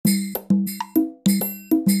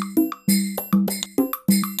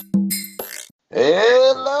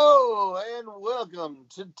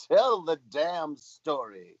to Tell the Damn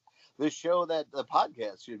Story, the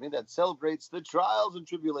podcast, that celebrates the trials and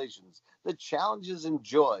tribulations, the challenges and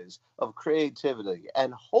joys of creativity,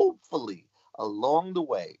 and hopefully, along the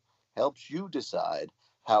way, helps you decide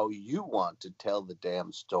how you want to tell the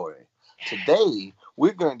damn story. Today,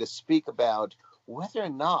 we're going to speak about whether or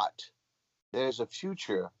not there's a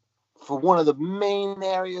future for one of the main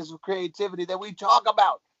areas of creativity that we talk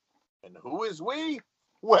about. And who is we?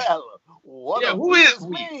 Well, who is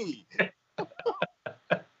me?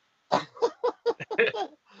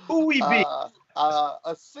 Who we be?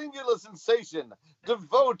 A singular sensation,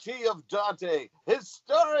 devotee of Dante,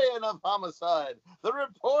 historian of homicide, the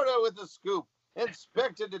reporter with the scoop,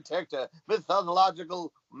 inspector detector,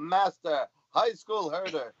 mythological master, high school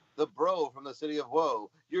herder, the bro from the city of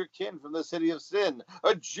woe, your kin from the city of sin,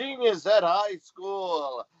 a genius at high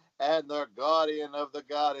school, and the guardian of the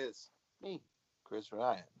goddess, me, Chris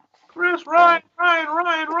Ryan. Ryan.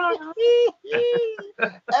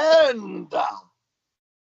 And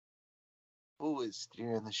who is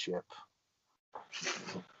steering the ship?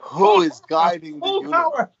 Who is guiding the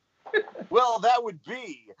universe? Well, that would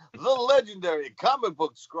be the legendary comic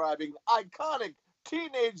book scribing, iconic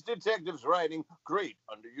teenage detectives writing, great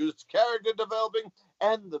underused character developing,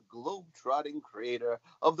 and the globe-trotting creator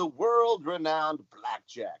of the world-renowned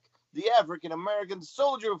Blackjack, the African-American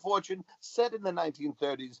soldier of fortune set in the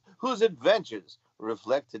 1930s, whose adventures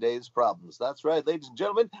reflect today's problems. That's right, ladies and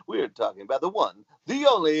gentlemen, we're talking about the one, the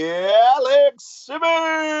only Alex Simmons!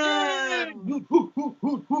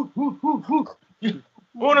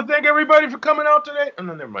 I want to thank everybody for coming out today. Oh,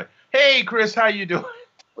 no, never mind. Hey, Chris, how you doing?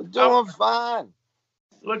 We're doing fine.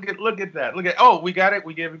 Look at that. Oh, we got it.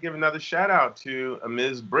 We give another shout out to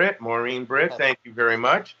Ms. Maureen Britt. Thank you very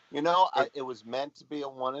much. It was meant to be a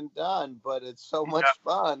one and done, but it's so much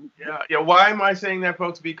fun. Yeah. Why am I saying that,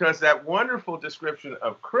 folks? Because that wonderful description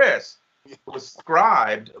of Chris was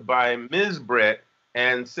scribed by Ms. Britt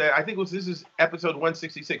and said, I think this is episode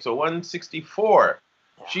 166, so 164.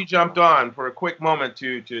 Yeah. She jumped on for a quick moment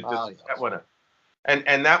to that one up.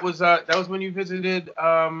 And that was when you visited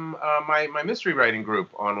my mystery writing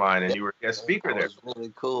group online, and you were a guest speaker there. It was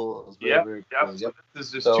really cool. It was very cool. Yep.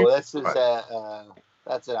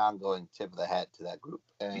 That's an ongoing tip of the hat to that group.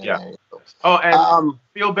 And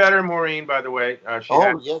feel better, Maureen. By the way,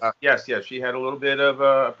 yes, she had a little bit of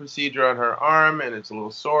a procedure on her arm, and it's a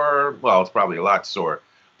little sore. Well, it's probably a lot sore,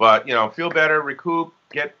 but feel better, recoup,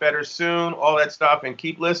 get better soon, all that stuff, and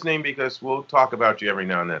keep listening because we'll talk about you every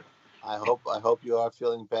now and then. I hope you are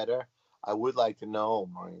feeling better. I would like to know,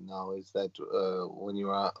 Maureen, is that when you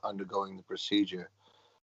were undergoing the procedure,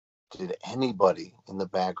 did anybody in the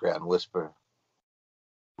background whisper,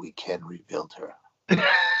 "We can rebuild her. We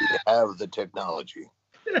have the technology"?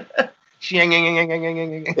 If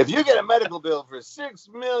you get a medical bill for $6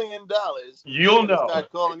 million, you'll know.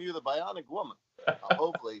 Start calling you the Bionic Woman.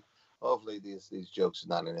 Hopefully these jokes are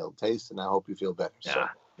not in ill taste, and I hope you feel better.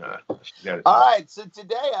 All right, so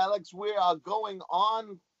today, Alex, we are going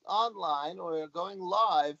online, or we're going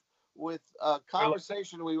live with a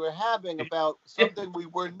conversation we were having about something we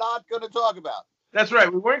were not going to talk about. That's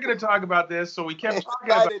right. We weren't going to talk about this, so we kept talking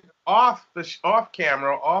about it off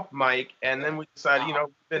camera, off mic, and then we decided, we've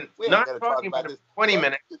been not talking about it for 20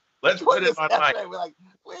 minutes. Let's put it on mic. We're like,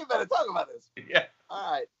 we better talk about this. Yeah.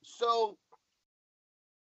 All right. So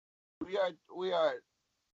we're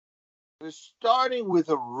starting with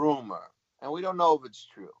a rumor, and we don't know if it's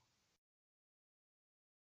true.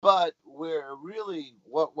 But what really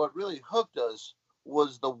hooked us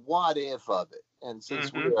was the what if of it. And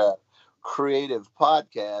since we're a creative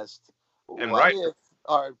podcast, and what if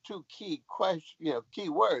are two key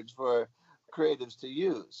words for creatives to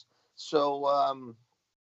use. So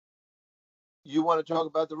you want to talk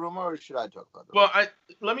about the rumor, or should I talk about the rumor? Well,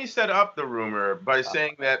 let me set up the rumor by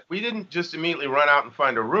saying that we didn't just immediately run out and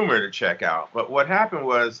find a rumor to check out. But what happened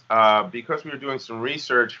was, because we were doing some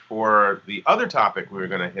research for the other topic we were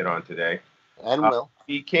going to hit on today,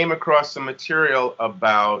 we came across some material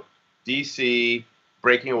about DC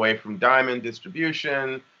breaking away from Diamond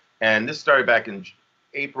Distribution. And this started back in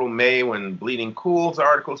April, May, when Bleeding Cool's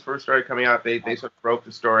articles first started coming out. They sort of broke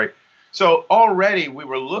the story. So already we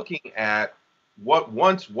were looking at what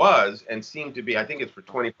once was and seemed to be, I think it's for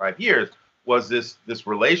 25 years, was this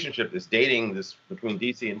relationship, this dating, this between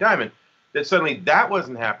DC and Diamond, that suddenly that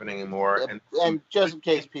wasn't happening anymore. And just in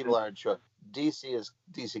case people aren't sure, DC is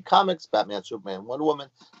DC Comics, Batman, Superman, Wonder Woman.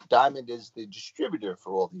 Diamond is the distributor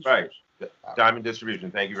for all these. Right. Diamond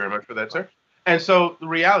Distribution. Thank you very much for that, sir. And so the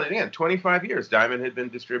reality, again, 25 years, Diamond had been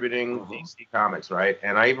distributing DC Comics, right?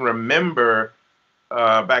 And I even remember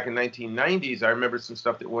back in 1990s, I remember some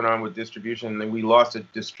stuff that went on with distribution, and then we lost a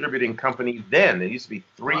distributing company then. There used to be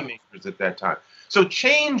three makers at that time. So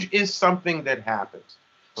change is something that happens.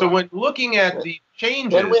 So when looking at the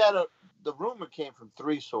changes... Then we had the rumor came from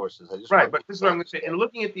three sources. But this is what I'm going to say. And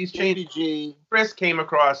looking at these changes, CBG, Chris came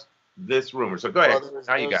across this rumor. So go ahead. Well,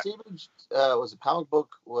 now you got CBG, was a comic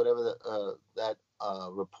book, whatever that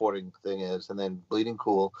reporting thing is, and then Bleeding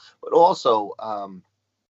Cool. But also...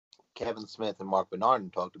 Kevin Smith and Mark Bernardin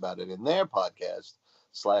talked about it in their podcast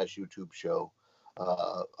 / YouTube show,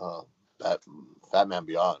 Fat Man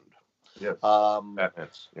Beyond. Yes. Batman.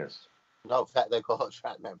 Yes. No, they call it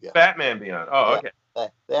Fat Man Beyond. Fat Man Beyond. Oh, okay.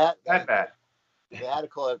 Fat. They had to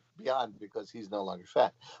call it Beyond because he's no longer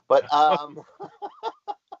fat. But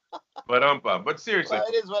but seriously, well,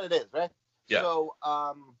 it is what it is, right? Yeah. So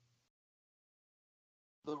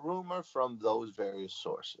the rumor from those various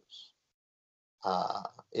sources.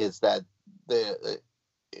 Is that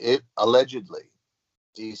it allegedly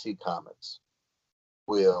DC Comics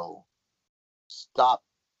will stop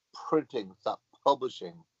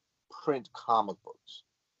publishing print comic books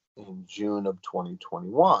in June of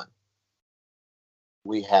 2021.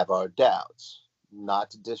 We have our doubts, not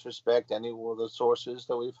to disrespect any of the sources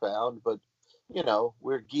that we found, but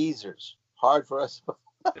we're geezers. Hard for us.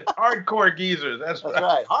 Hardcore geezers. That's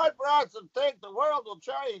right. Hard for us to think the world will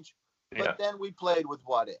change. But then we played with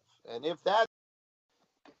what if, and if that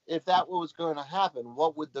was going to happen,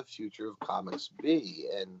 what would the future of comics be?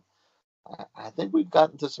 And I think we've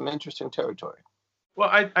gotten to some interesting territory. Well,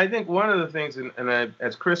 I think one of the things,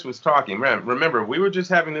 as Chris was talking, remember we were just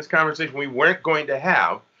having this conversation we weren't going to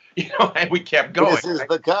have, and we kept going. This is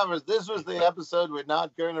This was the episode we're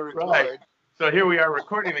not going to record. Right. So here we are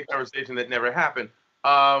recording the conversation that never happened.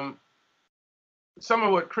 Some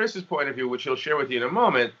of what Chris's point of view, which he'll share with you in a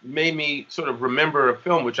moment, made me sort of remember a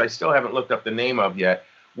film, which I still haven't looked up the name of yet,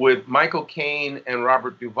 with Michael Caine and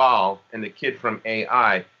Robert Duvall and the kid from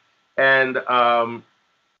AI. And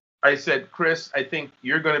I said, Chris, I think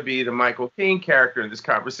you're going to be the Michael Caine character in this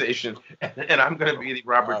conversation, and I'm going to be the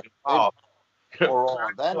Robert Duvall.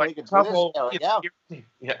 Then we can do this.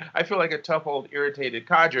 Yeah, I feel like a tough old irritated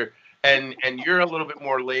codger, and you're a little bit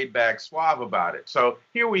more laid back, suave about it. So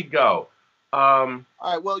here we go. All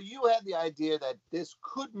right. Well, you had the idea that this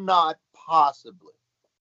could not possibly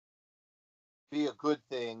be a good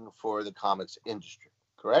thing for the comics industry,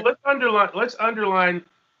 correct? Let's underline.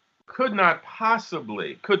 Could not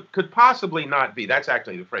possibly. Could possibly not be. That's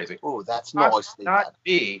actually the phrasing. Oh, that's nice.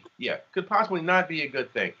 Could possibly not be a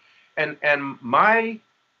good thing, and my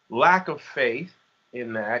lack of faith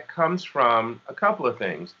in that comes from a couple of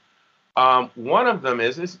things. One of them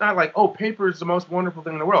is, it's not like, paper is the most wonderful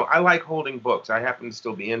thing in the world. I like holding books. I happen to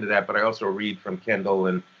still be into that, but I also read from Kindle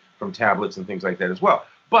and from tablets and things like that as well.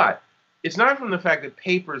 But it's not from the fact that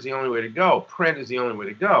paper is the only way to go, print is the only way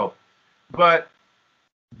to go, but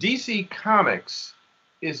DC Comics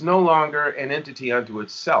is no longer an entity unto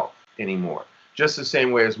itself anymore, just the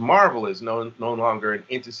same way as Marvel is no longer an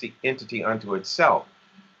entity unto itself.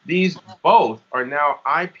 These both are now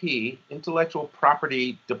IP, intellectual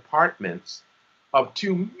property departments of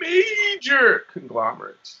two major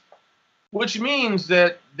conglomerates, which means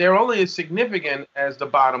that they're only as significant as the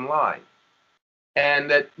bottom line. And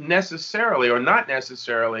that necessarily or not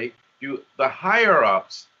necessarily do the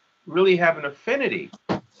higher-ups really have an affinity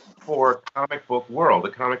for comic book world, the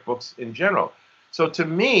comic books in general. So to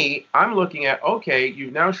me, I'm looking at,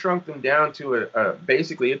 you've now shrunk them down to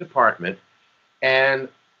basically a department, and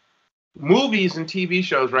movies and TV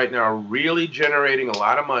shows right now are really generating a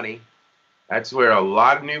lot of money. That's where a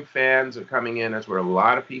lot of new fans are coming in. That's where a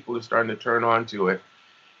lot of people are starting to turn on to it.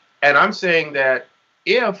 And I'm saying that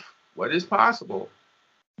if, what is possible,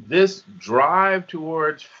 this drive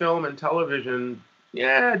towards film and television,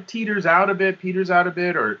 peters out a bit,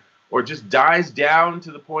 or just dies down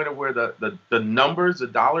to the point of where the numbers, the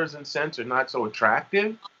dollars and cents are not so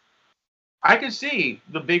attractive, I could see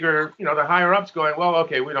the bigger, the higher ups going, well,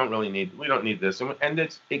 okay, we don't need this. And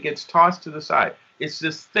it gets tossed to the side. It's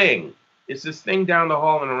this thing down the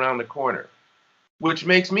hall and around the corner, which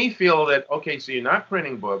makes me feel that, okay, so you're not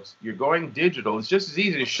printing books, you're going digital. It's just as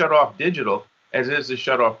easy to shut off digital as it is to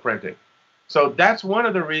shut off printing. So that's one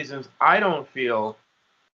of the reasons I don't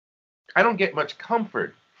get much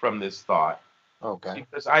comfort from this thought. Okay.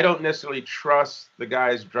 Because I don't necessarily trust the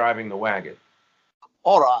guys driving the wagon.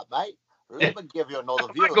 All right, mate. Let me give you another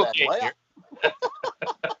view of that.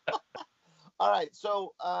 All right,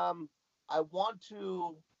 so I want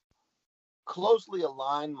to closely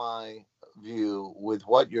align my view with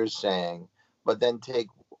what you're saying, but then take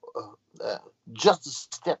just a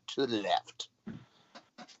step to the left.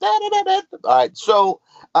 right, so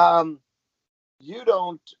you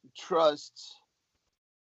don't trust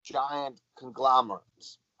giant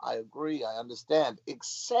conglomerates. I agree, I understand,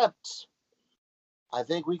 except I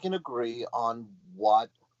think we can agree on what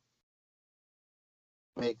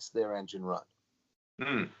makes their engine run.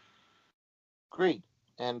 Greed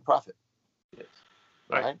and profit. Yes.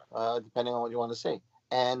 Right? Depending on what you want to say.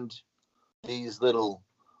 And these little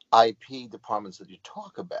IP departments that you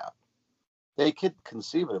talk about, they could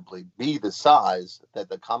conceivably be the size that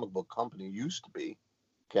the comic book company used to be.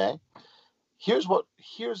 Okay. Here's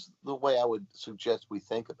the way I would suggest we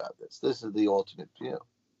think about this. This is the alternate view.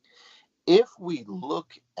 If we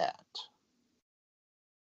look at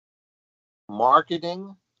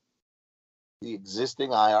marketing the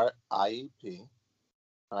existing IEP,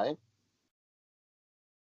 right?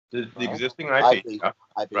 The existing IP. IP,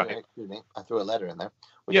 right. Excuse me. I threw a letter in there.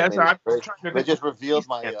 Yes, Which just revealed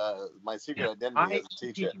my secret identity as a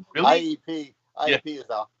teacher. Really? IEP is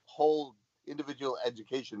a whole individual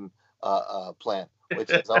education plan,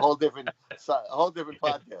 which is a whole different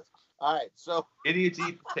podcast. All right, so idiots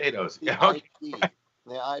eat potatoes. The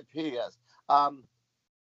IP, yes.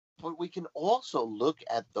 But we can also look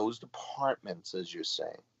at those departments, as you're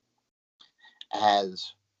saying,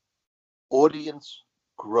 as audience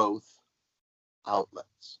growth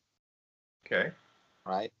outlets. Okay.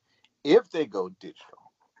 Right? If they go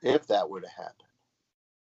digital, if that were to happen,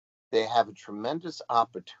 they have a tremendous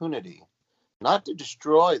opportunity not to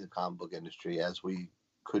destroy the comic book industry as we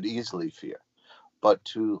could easily fear, but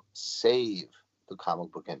to save the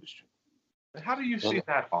comic book industry. How do you see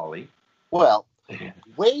that, Ollie? Well,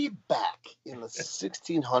 way back in the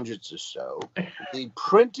 1600s or so, the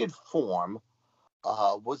printed form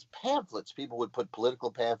was pamphlets. People would put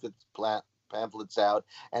political pamphlets out,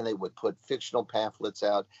 and they would put fictional pamphlets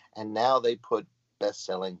out, and now they put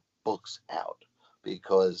best-selling books out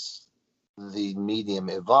because the medium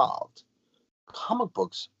evolved. Comic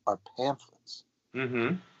books are pamphlets.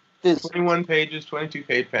 21 pages,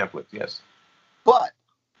 22-page pamphlets, yes. But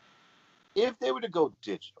if they were to go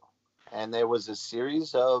digital, and there was a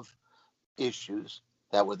series of issues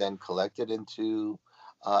that were then collected into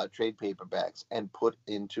trade paperbacks and put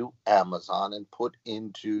into Amazon and put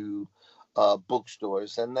into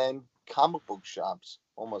bookstores and then comic book shops,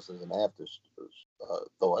 almost as an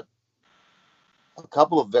afterthought, a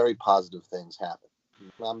couple of very positive things happened.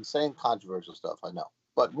 I'm saying controversial stuff, I know.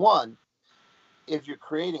 But one, if you're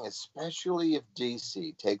creating, especially if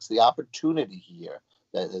DC takes the opportunity here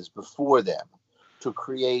that is before them to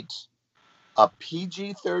create a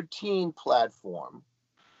PG-13 platform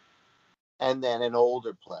and then an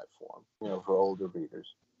older platform, for older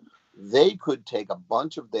readers, they could take a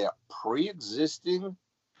bunch of their pre-existing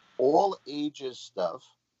all ages stuff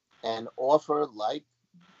and offer, like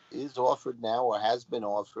is offered now or has been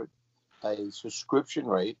offered, a subscription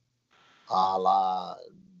rate a la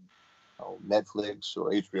Netflix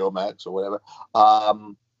or HBO Max or whatever,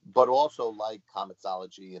 but also like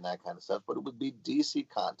Comixology and that kind of stuff, but it would be DC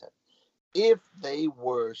content. If they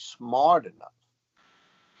were smart enough,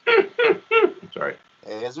 sorry,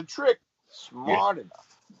 there's a trick, smart enough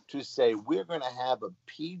to say we're going to have a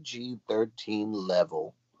PG-13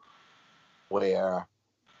 level where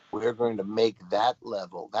we're going to make that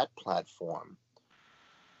level, that platform,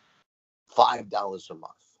 $5 a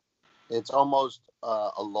month. It's almost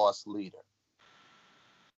a lost leader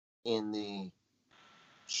in the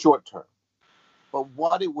short term. But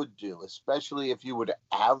what it would do, especially if you were to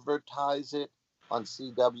advertise it on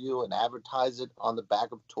CW and advertise it on the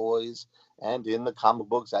back of toys and in the comic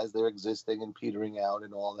books as they're existing and petering out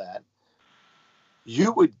and all that,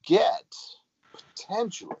 you would get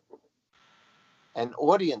potentially an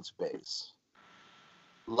audience base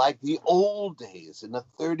like the old days in the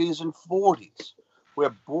 30s and 40s,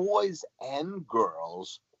 where boys and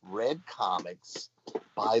girls read comics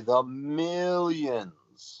by the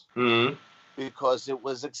millions. Because it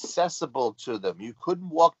was accessible to them. You couldn't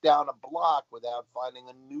walk down a block without finding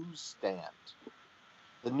a newsstand.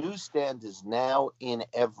 The newsstand is now in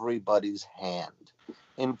everybody's hand,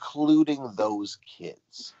 including those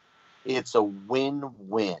kids. It's a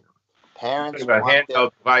win-win. Parents about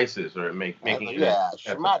handheld devices or making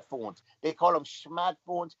smartphones. They call them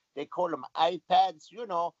smartphones. They call them iPads. You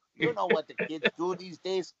know what the kids do these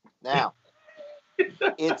days. Now,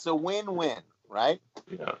 it's a win-win, right?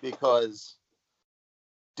 Yeah. Because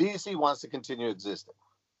DC wants to continue existing.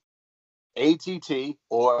 ATT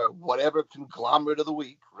or whatever conglomerate of the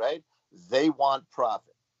week, right? They want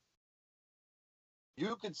profit.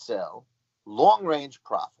 You could sell long-range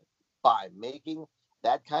profit by making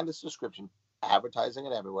that kind of subscription, advertising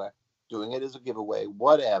it everywhere, doing it as a giveaway,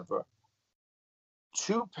 whatever,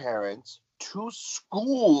 to parents, to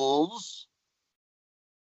schools,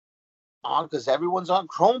 because everyone's on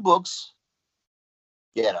Chromebooks.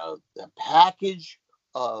 Get a package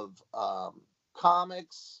of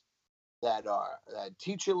comics that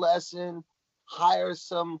teach a lesson. Hire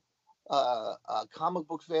some comic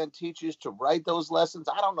book fan teachers to write those lessons.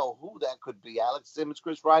 I don't know who that could be. Alex Simmons,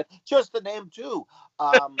 Chris Ryan, just the name too.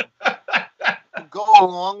 Go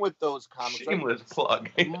along with those comics. Shameless plug.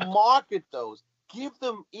 Market those. Give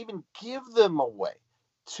them away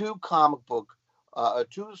to comic book,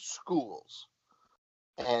 to schools.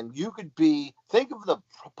 And you could think of the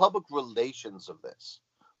public relations of this,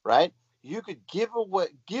 right? You could give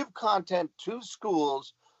content to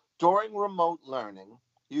schools during remote learning.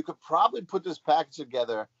 You could probably put this package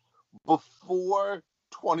together before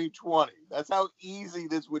 2020. That's how easy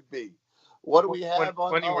this would be. What do we have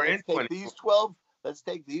on? Let's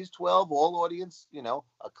take these 12 all audience,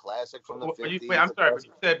 a classic from the 50s. Wait, I'm sorry, but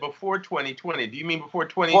you said before 2020. Do you mean before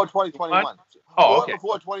 2021? Oh, okay.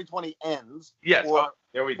 Before 2020 ends. Yes.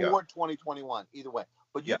 There we go. Before 2021, either way.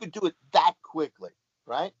 But you could do it that quickly,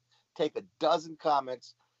 right? Take a dozen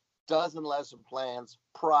comics, dozen lesson plans,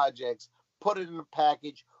 projects, put it in a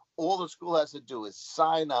package. All the school has to do is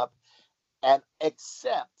sign up and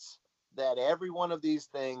accept that every one of these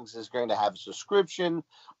things is going to have a subscription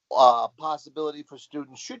possibility for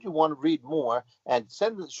students. Should you want to read more, and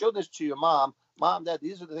show this to your mom, Dad,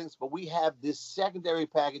 these are the things, but we have this secondary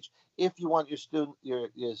package if you want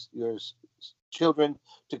your children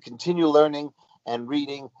to continue learning and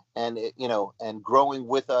reading and and growing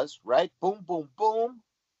with us, right? Boom, boom, boom.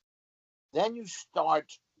 Then you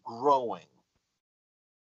start growing.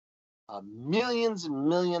 Millions and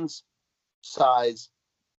millions size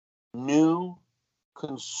new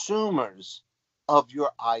consumers of your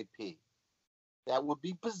IP that would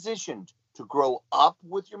be positioned to grow up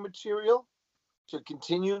with your material, to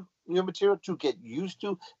continue your material, to get used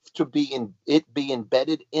to be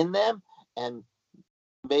embedded in them, and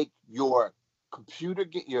make your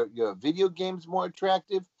your video games more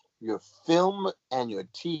attractive, your film and your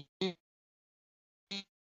TV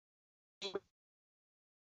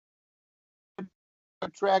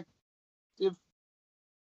attractive.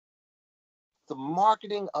 The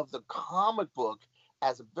marketing of the comic book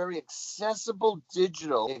as a very accessible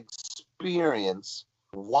digital experience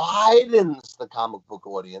widens the comic book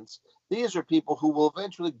audience. These are people who will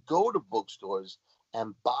eventually go to bookstores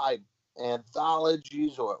and buy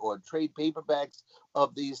anthologies or trade paperbacks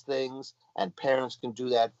of these things, and parents can do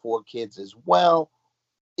that for kids as well.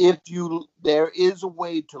 There is a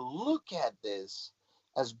way to look at this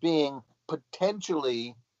as being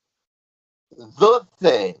potentially the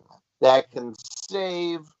thing that can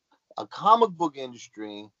save a comic book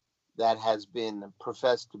industry that has been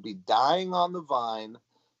professed to be dying on the vine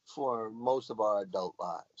for most of our adult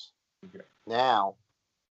lives. Okay. Now,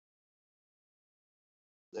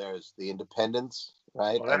 there's the independents,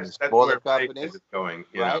 right? Well, and the smaller companies. Going,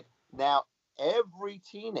 right? Now, every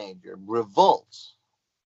teenager revolts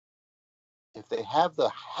if they have the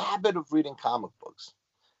habit of reading comic books.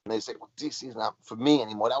 And they say, well, DC's not for me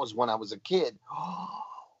anymore. That was when I was a kid. Oh,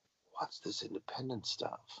 what's this independent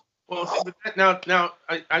stuff? Well, see, but now,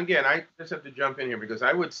 again, I just have to jump in here because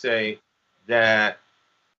I would say that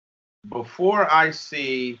before I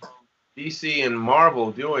see DC and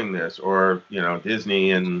Marvel doing this, or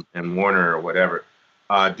Disney and Warner or whatever,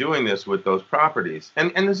 doing this with those properties,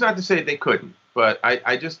 and it's not to say they couldn't, but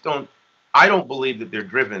I just don't. I don't believe that they're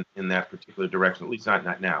driven in that particular direction, at least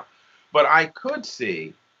not now. But I could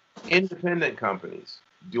see independent companies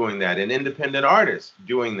doing that and independent artists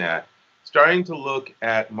doing that, starting to look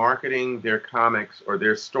at marketing their comics or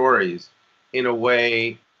their stories in a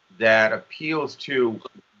way that appeals to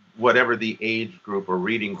whatever the age group or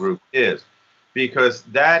reading group is. Because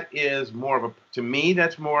that is more of to me,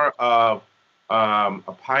 that's more of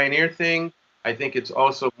a pioneer thing. I think it's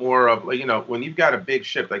also more of, when you've got a big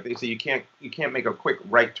ship, like they say, you can't make a quick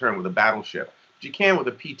right turn with a battleship, but you can with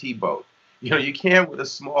a PT boat. You can with a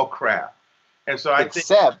small craft. And so I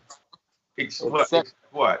think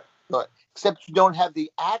what? Except you don't have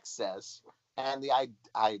the access and the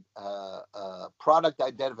product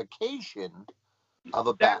identification of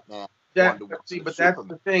a Batman. But that's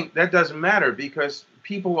the thing. That doesn't matter because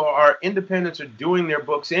independents are doing their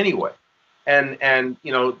books anyway. And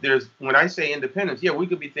there's, when I say independence, we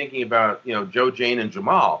could be thinking about, Joe, Jane, and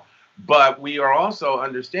Jamal. But we are also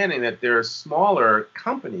understanding that there are smaller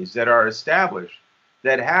companies that are established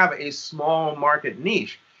that have a small market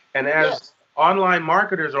niche. And as online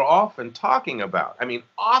marketers are often talking about,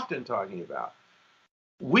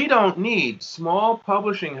 We don't need small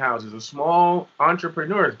publishing houses or small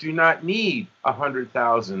entrepreneurs do not need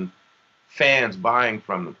 100,000 fans buying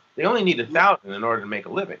from them. They only need 1,000 in order to make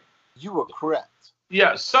a living. You were correct.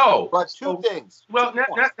 Yeah. So, but two things. Well, two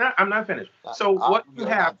I'm not finished. So what you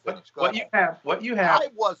have, what you have. I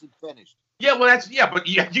wasn't finished. Yeah. Well, but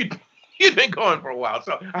you've been going for a while.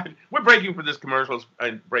 So we're breaking for this commercial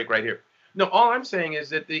break right here. No, all I'm saying is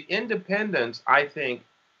that the independents, I think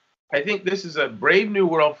this is a brave new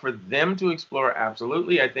world for them to explore.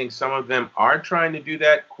 Absolutely. I think some of them are trying to do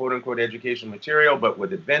that, quote unquote, education material, but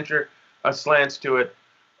with adventure slants to it.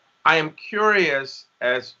 I am curious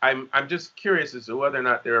I'm just curious as to whether or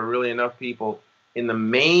not there are really enough people in the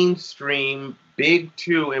mainstream big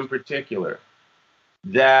two in particular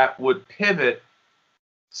that would pivot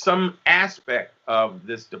some aspect of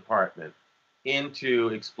this department into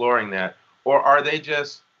exploring that, or are they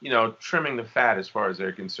just trimming the fat as far as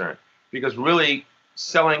they're concerned? Because really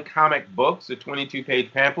selling comic books, the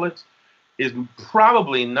 22-page pamphlets, is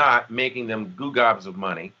probably not making them goo gobs of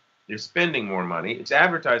money. They're spending more money. It's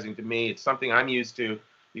advertising to me. It's something I'm used to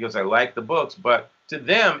because I like the books. But to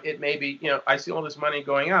them, it may be, I see all this money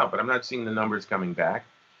going out, but I'm not seeing the numbers coming back.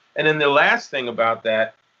 And then the last thing about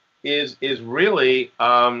that is really,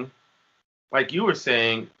 like you were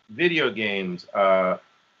saying, video games,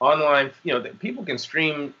 online. People can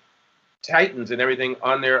stream Titans and everything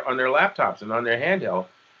on their laptops and on their handheld.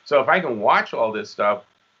 So if I can watch all this stuff,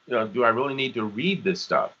 do I really need to read this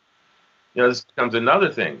stuff? This becomes another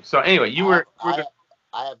thing. So anyway,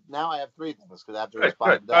 I have three things because I have to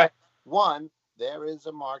respond to that. One, there is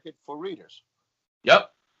a market for readers. Yep.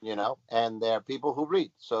 And there are people who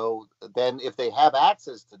read. So then if they have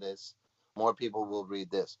access to this, more people will read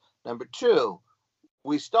this. Number two,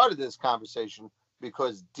 we started this conversation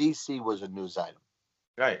because DC was a news item.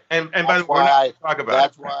 Right. And by the way, talk about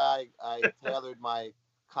that's why I tailored my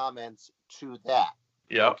comments to that.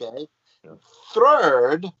 Yeah. Okay. Yep.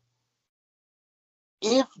 Third,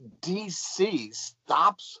 if DC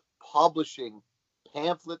stops publishing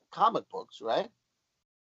pamphlet comic books, right,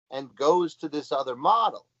 and goes to this other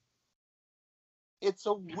model, it's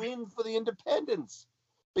a win for the independents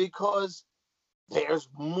because there's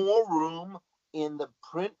more room in the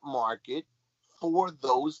print market for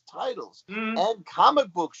those titles. And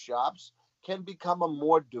comic book shops can become a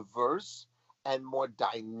more diverse and more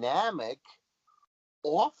dynamic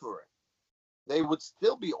offering. They would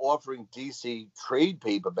still be offering DC trade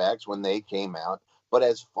paperbacks when they came out, but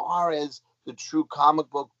as far as the true comic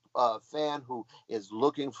book fan who is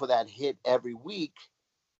looking for that hit every week,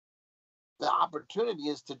 the opportunity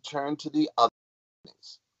is to turn to the other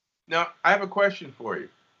things. Now, I have a question for you.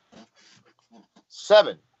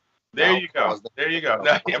 7. There you go. There you go.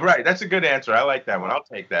 No, yeah, right. That's a good answer. I like that one. I'll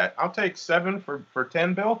take that. I'll take 7 for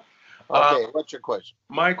 10, Bill. Okay. What's your question?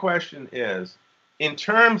 My question is, in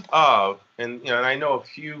terms of, and I know a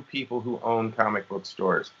few people who own comic book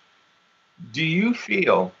stores, do you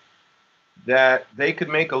feel that they could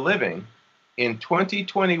make a living in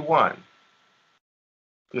 2021?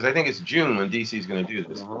 Because I think it's June when DC is going to do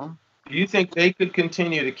this. Mm-hmm. Do you think they could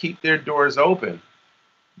continue to keep their doors open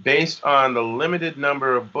based on the limited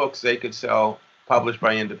number of books they could sell published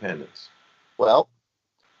by independents? Well,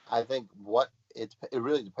 I think it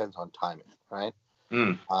really depends on timing, right?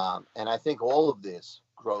 And I think all of this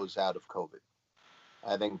grows out of COVID.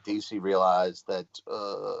 I think DC realized that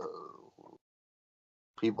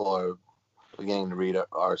people are beginning to read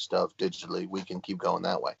our stuff digitally. We can keep going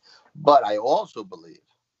that way. But I also believe,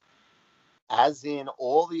 as in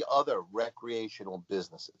all the other recreational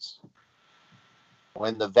businesses,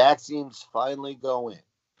 when the vaccines finally go in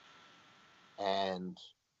and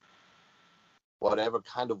whatever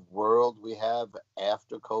kind of world we have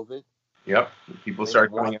after COVID. Yep. People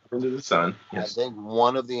start going out into the sun. Yes. I think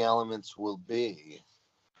one of the elements will be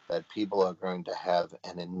that people are going to have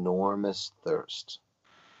an enormous thirst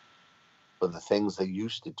for the things they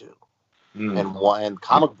used to do. And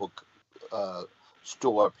comic book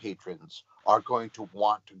store patrons are going to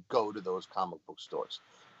want to go to those comic book stores.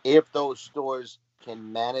 If those stores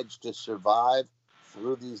can manage to survive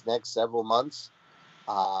through these next several months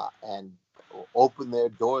and open their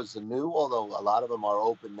doors anew, although a lot of them are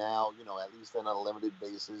open now, at least on a limited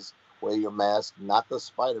basis, wear your mask, not the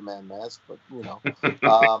Spider-Man mask, but,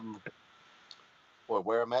 or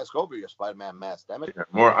wear a mask over your Spider-Man mask, damn it. Yeah,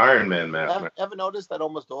 more Iron Man mask. Ever noticed that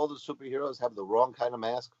almost all the superheroes have the wrong kind of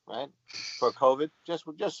mask, right? For COVID? Just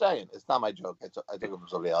saying. It's not my joke. I took it from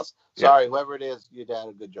somebody else. Sorry, whoever it is, you had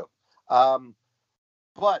a good joke.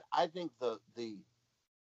 But I think the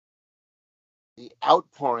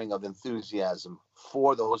outpouring of enthusiasm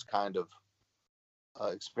for those kind of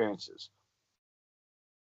experiences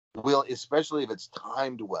will, especially if it's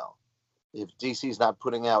timed well. If DC's not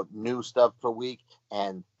putting out new stuff per week,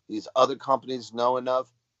 and these other companies know enough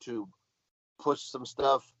to push some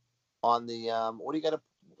stuff on the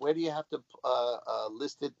where do you have to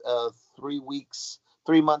list it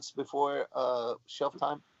 3 months before shelf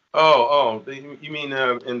time? You mean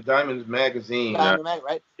in Diamond Magazine? Diamond Mag,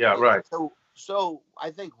 right? Yeah, right. So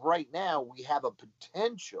I think right now we have a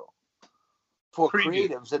potential for Preview.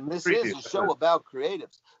 creatives, and this is a show about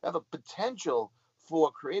creatives. We have a potential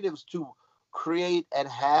for creatives to create and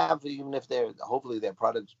have, even if hopefully their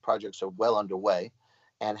projects are well underway,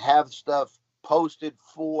 and have stuff posted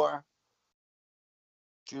for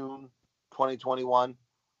June 2021,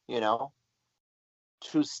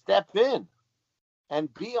 to step in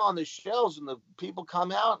and be on the shelves, and the people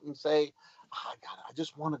come out and say, oh, God, I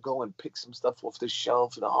just want to go and pick some stuff off the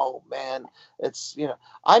shelf. And oh man, it's,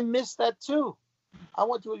 I miss that too. I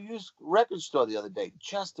went to a used record store the other day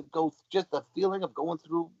just the feeling of going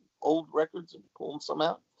through old records and pulling some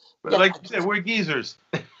out. But like you said, we're geezers.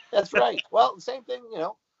 That's right. Well, same thing,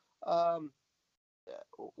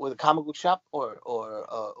 with a comic book shop or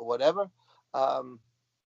whatever.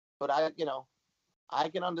 But I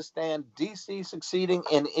can understand DC succeeding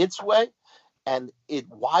in its way, and it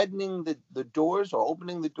widening the doors or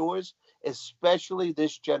opening the doors, especially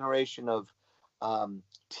this generation of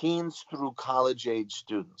teens through college age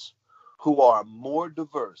students who are more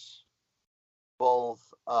diverse, both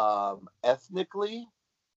ethnically,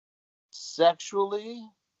 sexually,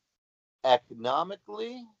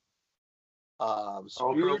 economically,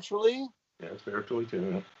 spiritually. Yeah, spiritually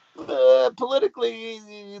too. Politically,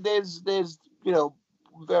 there's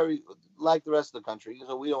very like the rest of the country,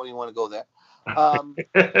 so we don't even want to go there.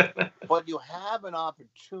 But you have an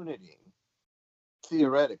opportunity,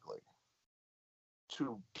 theoretically,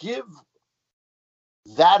 to give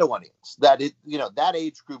that audience that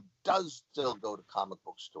age group does still go to comic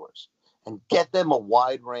book stores and get them a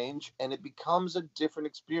wide range, and it becomes a different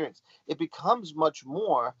experience. It becomes much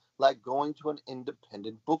more like going to an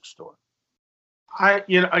independent bookstore. I'm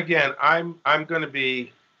going to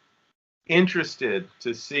be interested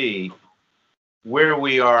to see where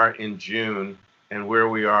we are in June and where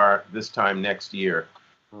we are this time next year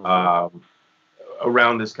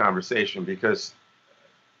around this conversation, because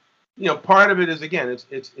part of it is, again,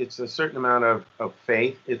 it's a certain amount of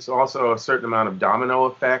faith. It's also a certain amount of domino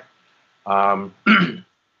effect.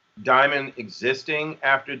 Diamond existing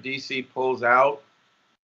after DC pulls out,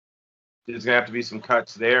 there's going to have to be some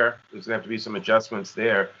cuts there. There's going to have to be some adjustments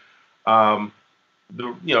there. Again,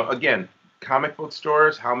 comic book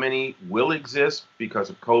stores, how many will exist because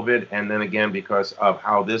of COVID, and then again because of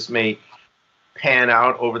how this may pan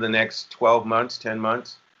out over the next 12 months, 10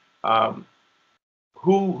 months.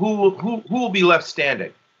 Who will be left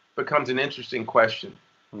standing becomes an interesting question.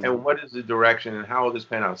 Mm-hmm. And what is the direction, and how will this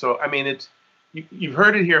pan out? So, I mean, you've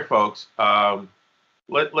heard it here, folks.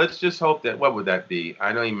 Let's just hope that, what would that be?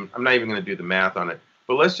 I'm not even going to do the math on it,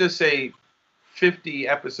 but let's just say 50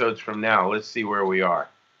 episodes from now, let's see where we are.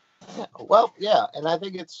 Well, yeah, and I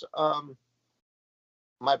think it's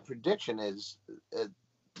my prediction is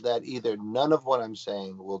that either none of what I'm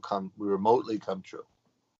saying will remotely come true,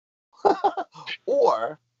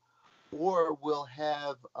 or we'll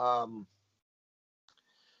have kind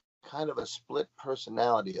of a split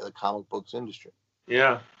personality of the comic books industry.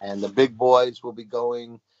 Yeah. And the big boys will be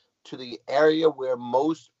going to the area where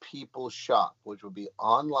most people shop, which will be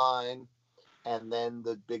online, and then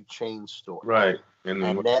the big chain store. Right.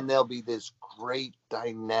 And then there'll be this great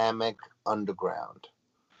dynamic underground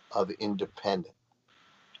of independent.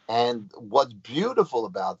 And what's beautiful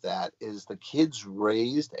about that is the kids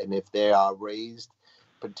raised, and if they are raised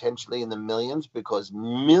potentially in the millions, because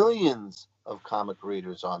millions of comic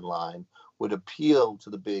readers online would appeal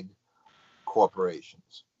to the big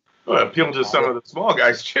corporations. Well, appeal to some of the small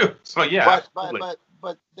guys too. So yeah,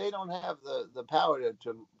 but they don't have the power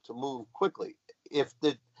to move quickly if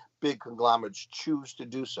the big conglomerates choose to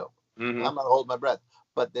do so. Mm-hmm. I'm not holding my breath,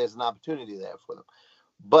 but there's an opportunity there for them.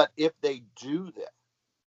 But if they do that,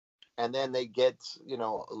 and then they get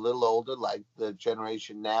a little older, like the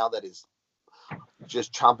generation now that is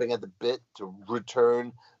just chomping at the bit to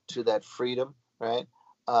return to that freedom, right?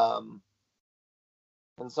 And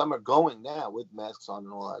some are going now with masks on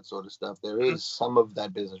and all that sort of stuff. There is some of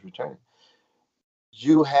that business returning.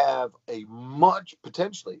 You have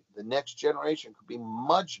potentially, the next generation could be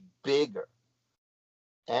much bigger.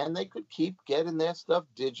 And they could keep getting their stuff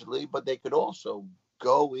digitally, but they could also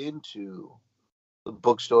go into the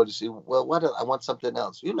bookstore to see, well, I want something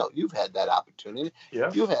else. You've had that opportunity.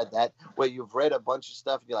 Yeah. You've had that where you've read a bunch of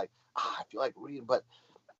stuff and you're like, I feel like reading, but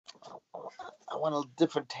I want a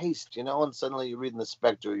different taste, and suddenly you're reading the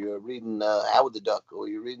Spectre, you're reading Howard the Duck, or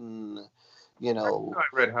you're reading, I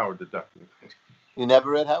read Howard the Duck. You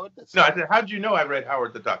never read Howard? No, I said, how'd you know I read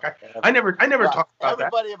Howard the Duck? I never right. talked about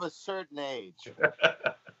Everybody of a certain age,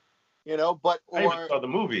 but I even saw the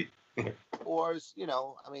movie. Or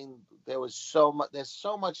I mean, there's so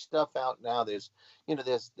much stuff out now. There's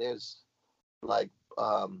like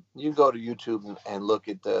you can go to YouTube and look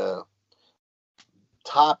at the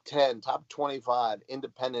top 10, top 25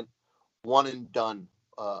 independent one and done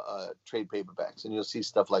trade paperbacks, and you'll see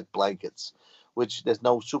stuff like Blankets, which there's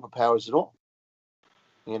no superpowers at all.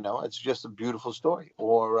 It's just a beautiful story.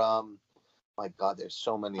 Or my God, there's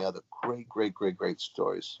so many other great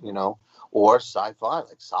stories. Or sci-fi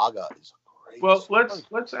like Saga is a great. Well, story,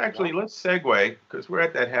 let's segue, because we're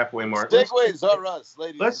at that halfway mark. Segues are us,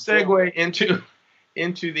 ladies. Let's segue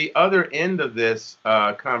into the other end of this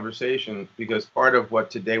conversation, because part of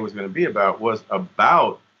what today was going to be about was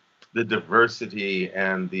about the diversity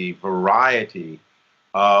and the variety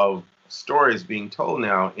of stories being told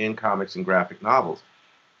now in comics and graphic novels.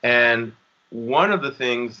 And one of the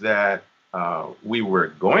things that we were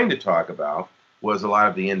going to talk about was a lot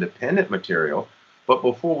of the independent material. But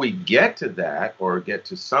before we get to that, or get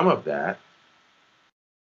to some of that,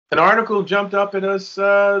 an article jumped up at us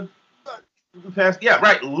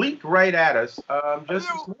leaked right at us just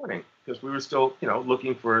this morning, because we were still,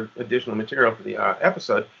 looking for additional material for the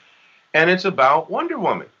episode. And it's about Wonder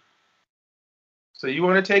Woman. So you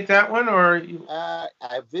want to take that one, or you? I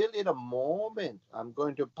will in a moment. I'm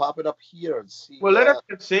going to pop it up here and see. Well, let us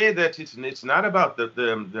say that it's not about the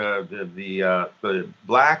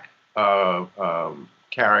black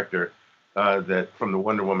character that from the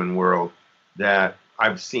Wonder Woman world that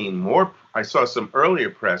I've seen more. I saw some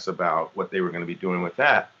earlier press about what they were going to be doing with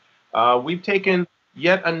that. We've taken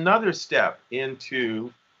yet another step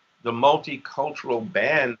into the multicultural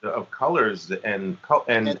band of colors and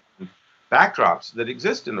backdrops that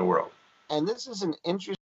exist in the world. And this is an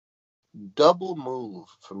interesting double move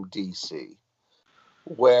from DC,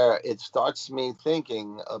 where it starts me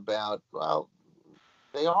thinking about, well,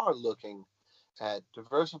 they are looking at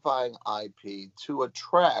diversifying IP to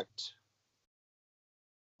attract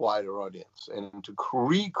wider audience and to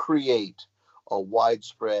recreate a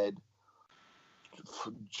widespread,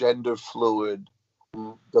 gender fluid,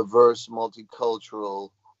 diverse,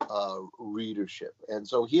 multicultural readership. And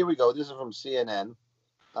so here we go. This is from CNN.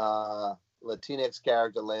 Latinx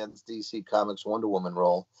character lands DC Comics Wonder Woman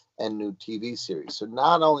role and new TV series. So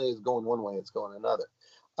not only is it going one way, it's going another.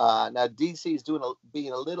 Now DC is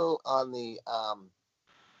being a little on the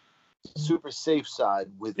super safe side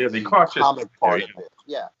with the comic part of it.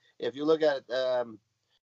 Yeah, if you look at it,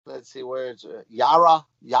 let's see where it's Yara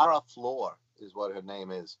Flor is what her name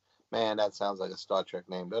is. Man, that sounds like a Star Trek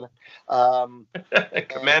name, doesn't it?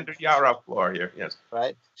 Commander Yara Flor here, yes.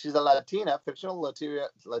 Right? She's a fictional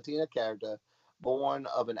Latina character born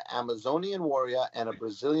of an Amazonian warrior and a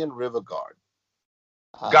Brazilian river guard.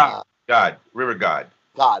 River god.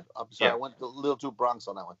 God. I'm sorry, yeah. I went a little too Bronx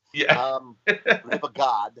on that one. Yeah. River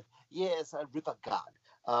god. Yes, a river god.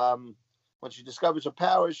 When she discovers her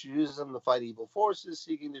powers, she uses them to fight evil forces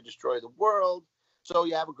seeking to destroy the world. So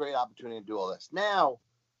you have a great opportunity to do all this. Now,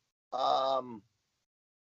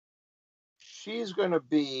 she's going to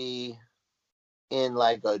be in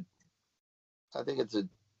like I think it's a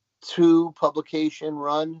 2 publication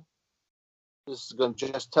run. This is going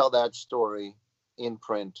to just tell that story in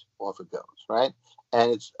print, off it goes, right?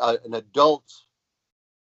 And it's an adult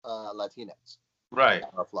Latinx, right?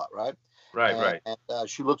 Right. Right. And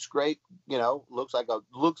she looks great. Looks like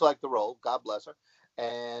the role. God bless her.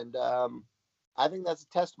 And I think that's a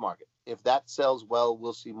test market. If that sells well,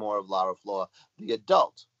 we'll see more of Lara Flor, the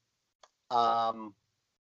adult.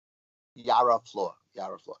 Yara Flor.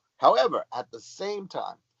 However, at the same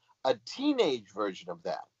time, a teenage version of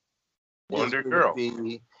that Wonder Girl.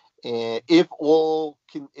 If all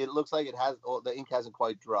can, it looks like it has. The ink hasn't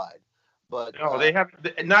quite dried, but no, they have.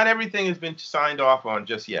 Not everything has been signed off on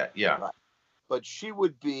just yet. Yeah, right. But she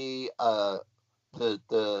would be the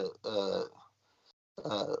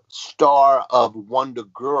star of Wonder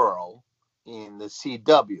Girl in the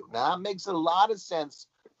CW. Now that makes a lot of sense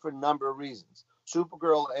for a number of reasons.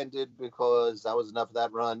 Supergirl ended because that was enough of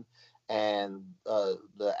that run, and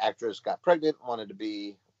the actress got pregnant, wanted to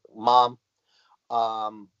be mom.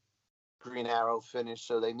 Green Arrow finished,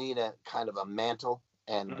 so they need a kind of a mantle,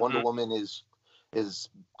 and Wonder Woman is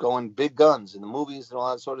going big guns in the movies and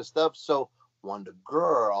all that sort of stuff. So Wonder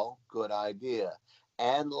Girl, good idea.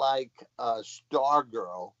 And like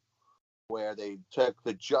Stargirl, where they took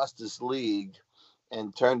the Justice League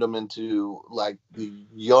and turned them into like the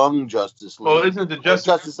Young Justice League. Well, isn't it the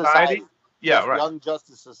Justice Society? Yeah, right. Young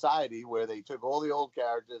Justice Society, where they took all the old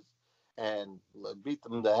characters and beat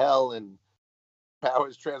them to hell, and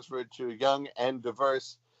powers transferred to young and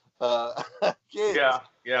diverse kids.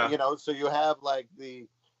 Yeah. You know, so you have like the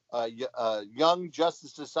Young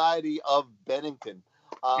Justice Society of Bennington.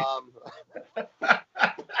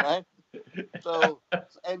 Right? So,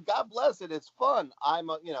 and God bless it, it's fun. I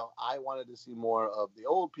wanted to see more of the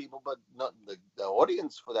old people, but not the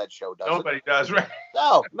audience for that show doesn't. Nobody does, right?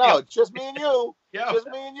 No, it's just me and you. Yeah. Just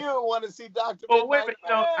me and you want to see Dr. Well, wait, Midnight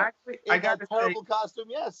but actually, in that terrible costume.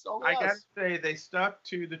 Yes, only I gotta say they stuck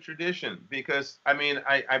to the tradition, because I mean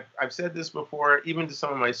I've said this before, even to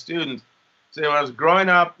some of my students. So when I was growing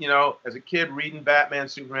up, as a kid reading Batman,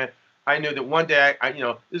 Superman, I knew that one day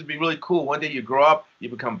this would be really cool. One day you grow up, you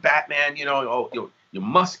become Batman. You're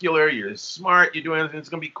muscular, you're smart, you're doing anything. It's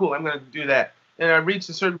gonna be cool. I'm gonna do that. And I reached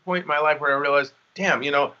a certain point in my life where I realized, damn,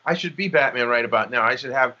 I should be Batman right about now. I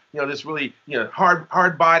should have, this really,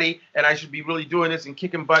 hard body, and I should be really doing this and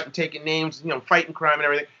kicking butt and taking names, fighting crime and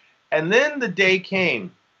everything. And then the day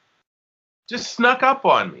came, just snuck up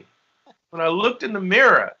on me when I looked in the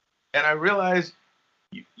mirror and I realized,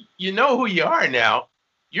 you know who you are now.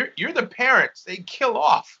 You're the parents they kill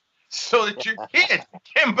off so that your kid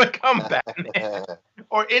can become Batman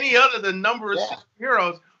or any other the number of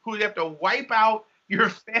superheroes who have to wipe out your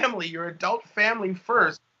family, your adult family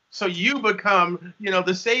first, so you become,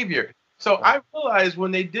 the savior. So I realized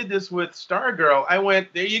when they did this with Stargirl, I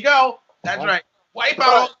went, there you go. That's right. Wipe out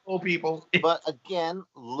all the old people. But again,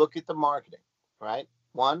 look at the marketing, right?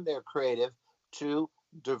 One, they're creative. Two,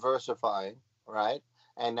 diversifying, right?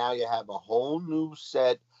 And now you have a whole new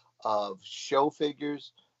set of show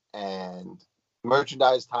figures and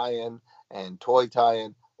merchandise tie-in and toy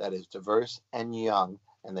tie-in that is diverse and young,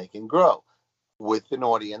 and they can grow with an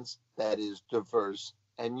audience that is diverse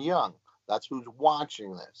and young. That's who's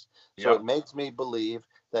watching this. So It makes me believe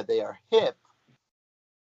that they are hip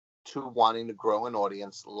to wanting to grow an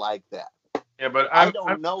audience like that. Yeah, but I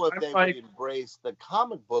don't know if they would embrace the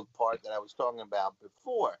comic book part that I was talking about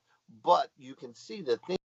before, but you can see the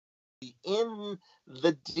thing in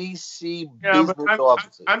the DC business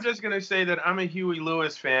offices. I'm just going to say that I'm a Huey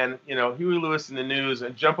Lewis fan. Huey Lewis in the News,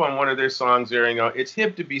 and jump on one of their songs there and go, it's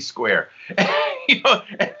hip to be square.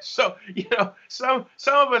 So, some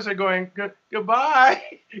of us are going, goodbye.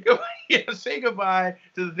 Say goodbye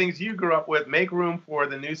to the things you grew up with. Make room for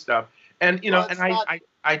the new stuff. And,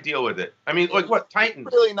 I deal with it. I mean, like what, Titans?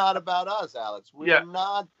 It's really not about us, Alex. They're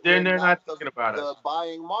not thinking about the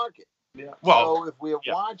buying market. Yeah. Well, so if we're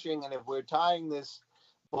watching and if we're tying this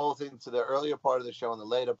both into the earlier part of the show and the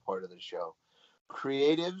later part of the show,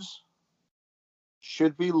 creatives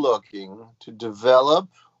should be looking to develop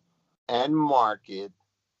and market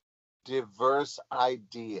diverse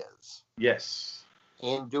ideas. Yes.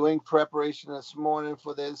 In doing preparation this morning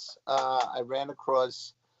for this, I ran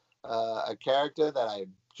across a character that I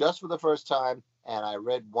just for the first time, and I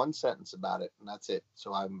read one sentence about it, and that's it.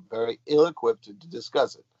 So I'm very ill-equipped to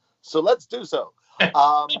discuss it. So let's do so.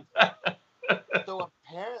 So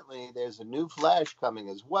apparently there's a new Flash coming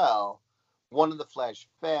as well. One of the Flash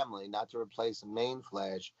family, not to replace the main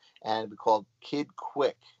Flash, and it'd be called Kid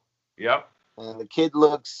Quick. Yep. And the kid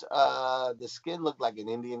looks, the skin looked like an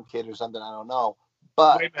Indian kid or something. I don't know.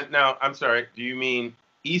 But wait a minute. Now, I'm sorry. Do you mean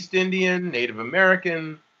East Indian, Native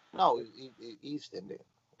American? No, East Indian.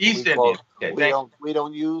 East Indian. We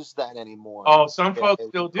don't use that anymore. Oh, some folks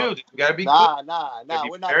still do. You gotta be nah. We're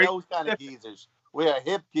not those kind of geezers. We are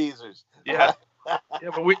hip geezers. Yeah. Yeah,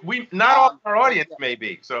 but we not all our audience may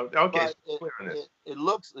be. So okay, clear on this. It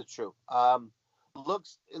looks the truth.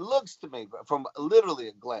 It looks to me from literally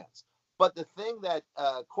a glance. But the thing that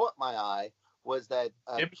caught my eye was that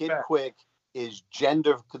Kid Quick is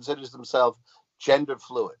considers himself gender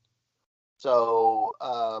fluid. So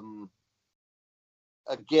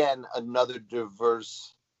again, another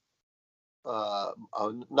diverse,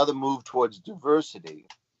 another move towards diversity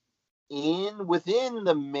within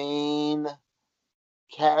the main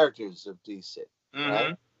characters of DC.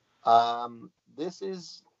 Mm-hmm. Right? This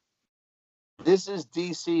is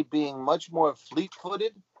DC being much more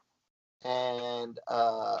fleet-footed and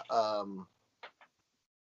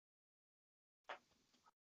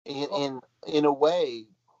in a way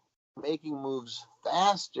making moves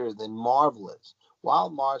faster than Marvel is. While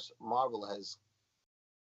Marvel has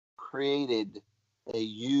created a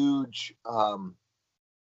huge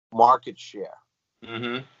market share,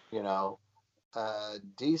 mm-hmm.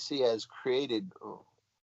 DC has created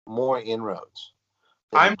more inroads.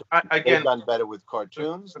 They've done better with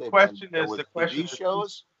cartoons. The question is, TV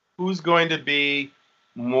shows. Who's going to be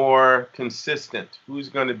more consistent? Who's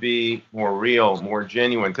going to be more real, more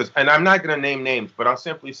genuine? And I'm not going to name names, but I'll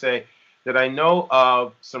simply say that I know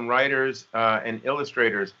of some writers and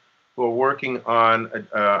illustrators who are working on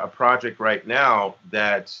a project right now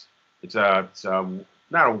that's it's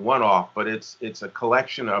not a one-off, but it's a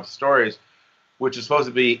collection of stories which is supposed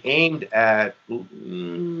to be aimed at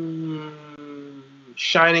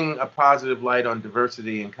shining a positive light on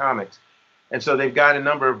diversity in comics. And so they've got a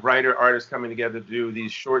number of writer artists coming together to do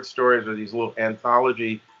these short stories or these little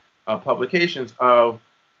anthology publications of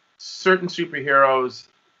certain superheroes,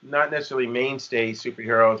 not necessarily mainstay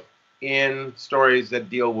superheroes, in stories that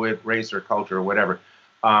deal with race or culture or whatever.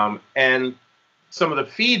 And some of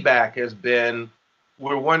the feedback has been,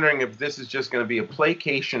 we're wondering if this is just going to be a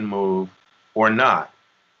placation move or not.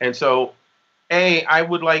 And so, I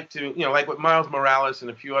would like to, like what Miles Morales and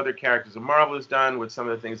a few other characters of Marvel has done, with some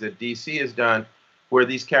of the things that DC has done, where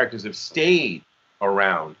these characters have stayed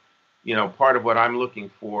around. Part of what I'm looking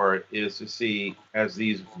for is to see, as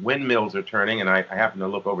these windmills are turning, and I happen to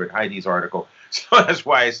look over at Heidi's article, so that's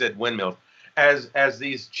why I said windmills. As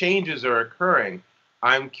these changes are occurring,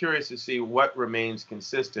 I'm curious to see what remains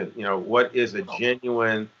consistent. What is a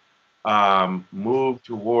genuine move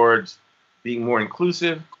towards being more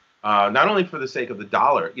inclusive, not only for the sake of the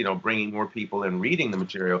dollar, bringing more people in reading the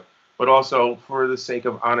material, but also for the sake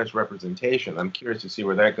of honest representation. I'm curious to see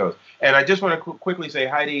where that goes. And I just want to quickly say,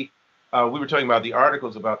 Heidi, we were talking about the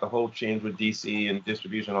articles about the whole change with DC and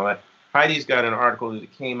distribution and all that. Heidi's got an article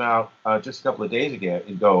that came out just a couple of days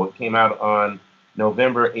ago. It came out on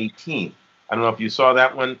November 18th. I don't know if you saw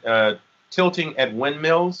that one. Tilting at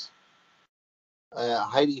Windmills.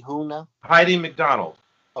 Heidi who now? Heidi McDonald.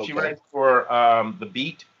 Okay. She writes for The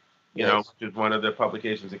Beat, which is one of the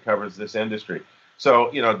publications that covers this industry.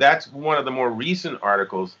 So, that's one of the more recent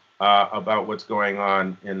articles about what's going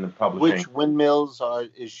on in the publishing. Which windmills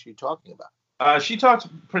is she talking about? She talks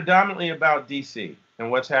predominantly about DC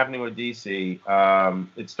and what's happening with DC.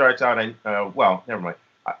 It starts out well, never mind.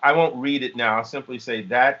 I won't read it now. I'll simply say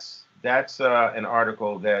that's an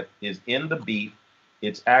article that is in The Beat.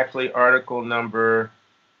 It's actually article number.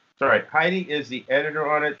 Sorry, Heidi is the editor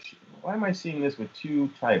on it. Why am I seeing this with two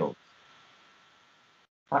titles?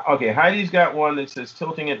 Okay, Heidi's got one that says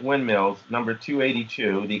Tilting at Windmills, number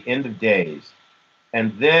 282, The End of Days.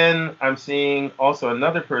 And then I'm seeing also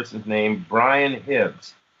another person's name, Brian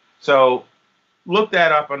Hibbs. So look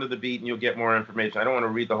that up under The Beat and you'll get more information. I don't want to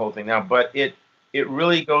read the whole thing now, but it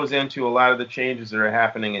really goes into a lot of the changes that are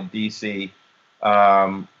happening in DC.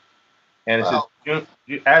 And it says,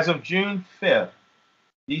 as of June 5th,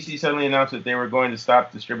 DC suddenly announced that they were going to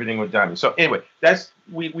stop distributing with Diamond. So anyway,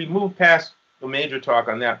 we moved past the major talk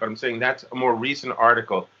on that, but I'm saying that's a more recent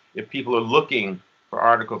article. If people are looking for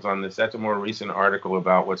articles on this, that's a more recent article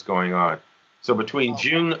about what's going on. So between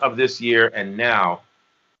June of this year and now,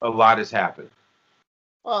 a lot has happened.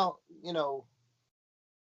 Well,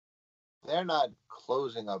 they're not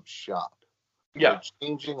closing up shop. Yeah. They're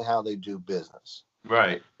changing how they do business.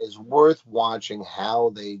 Right. It's worth watching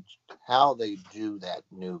how they do that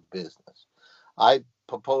new business. I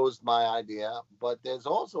proposed my idea, but there's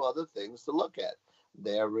also other things to look at.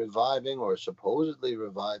 They're reviving or supposedly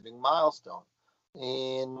reviving Milestone.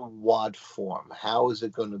 In what form? How is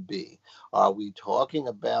it going to be? Are we talking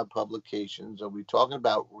about publications? Are we talking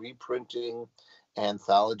about reprinting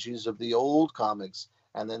anthologies of the old comics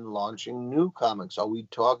and then launching new comics? Are we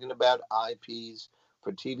talking about IPs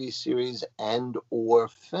for TV series and or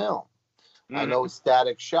film? Mm-hmm. I know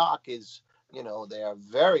Static Shock is, they are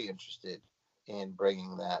very interested in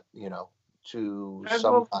bringing that, to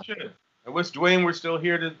some. I wish Dwayne were still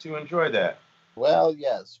here to enjoy that. Well,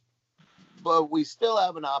 yes, but we still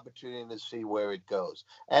have an opportunity to see where it goes.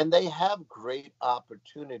 And they have great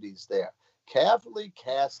opportunities there. Carefully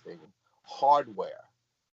casting hardware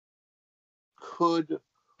could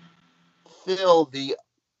fill the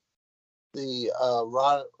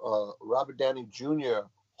Robert Downey Jr.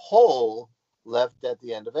 hole left at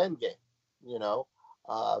the end of Endgame.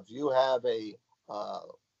 If you have a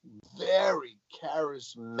very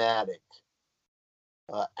charismatic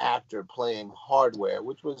actor playing hardware,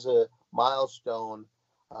 which was a Milestone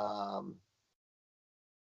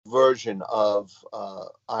version of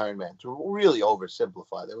Iron Man, to really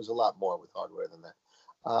oversimplify. There was a lot more with hardware than that.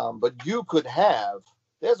 But you could have,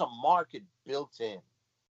 there's a market built in.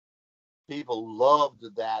 People loved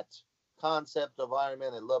that concept of Iron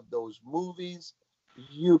Man. They loved those movies.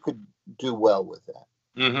 You could do well with that.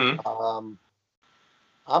 Mm-hmm.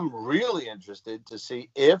 I'm really interested to see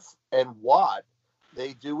if and what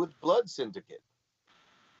they do with Blood Syndicate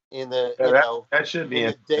in the that should be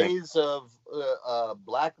in the days of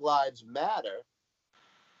Black Lives Matter.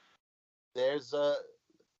 there's a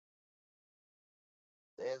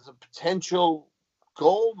potential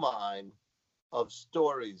gold mine of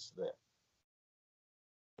stories there.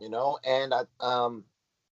 And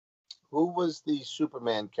who was the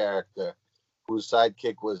Superman character whose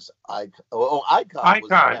sidekick was Icon? Icon.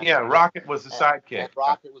 Icon, yeah. Rocket was the sidekick. And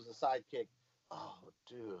Rocket was the sidekick. Oh,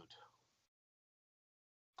 dude.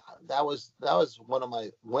 That was one of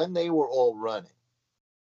my, when they were all running,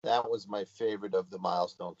 that was my favorite of the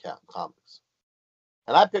Milestone comics.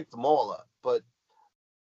 And I picked them all up, but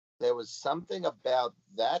there was something about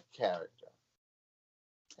that character,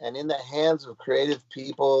 and in the hands of creative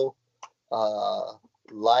people,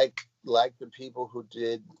 like the people who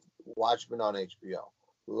did Watchmen on HBO,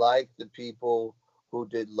 like the people who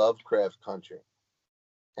did Lovecraft Country.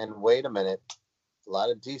 And wait a minute, a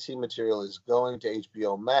lot of DC material is going to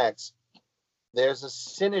HBO Max. There's a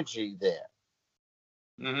synergy there.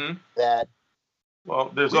 Mm-hmm. That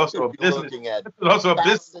there's also a business. There's also a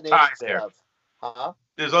business tie there. Huh?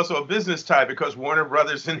 There's also a business tie because Warner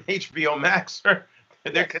Brothers and HBO Max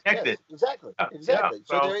they're connected. Yes, exactly. Yeah,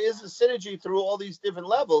 so there is a synergy through all these different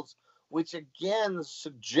levels, which again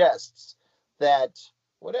suggests that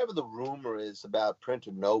whatever the rumor is about print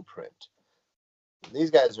or no print,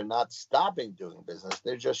 these guys are not stopping doing business.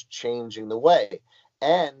 They're just changing the way.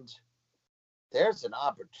 And there's an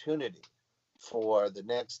opportunity for the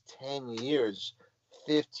next 10 years,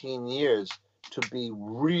 15 years to be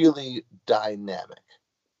really dynamic.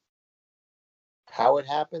 How it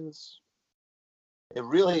happens, it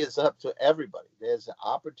really is up to everybody. There's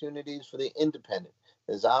opportunities for the independent.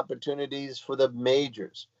 There's opportunities for the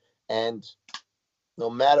majors. And no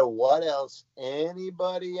matter what else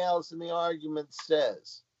anybody else in the argument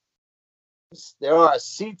says, there are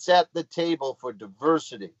seats at the table for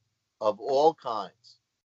diversity of all kinds.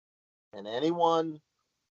 And anyone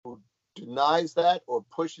who denies that or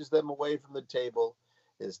pushes them away from the table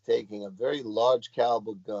is taking a very large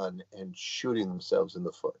caliber gun and shooting themselves in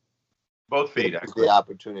the foot. Both feet. That's the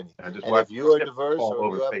opportunity. And if you are diverse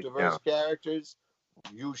or you have diverse characters,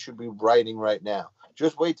 you should be writing right now.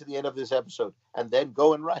 Just wait to the end of this episode and then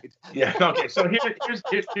go and write. Yeah. Okay. So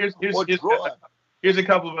here's a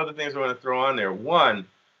couple of other things I want to throw on there. One,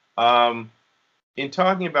 in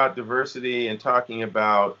talking about diversity and talking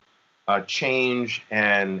about change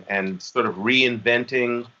and sort of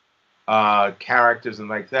reinventing characters and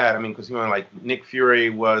like that. I mean, because like Nick Fury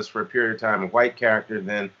was for a period of time a white character,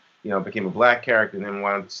 then became a black character, and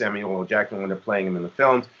then Samuel L. Jackson wound up playing him in the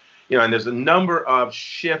films. And there's a number of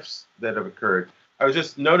shifts that have occurred. I was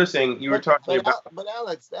just noticing you were talking about. But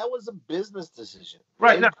Alex, that was a business decision.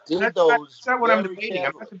 Right. That's not what I'm debating.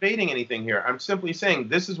 I'm not debating anything here. I'm simply saying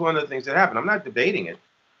this is one of the things that happened. I'm not debating it.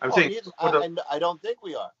 I'm saying. I don't think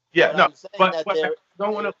we are. Yeah. I'm saying that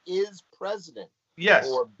there is precedent. Yes.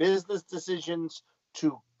 For business decisions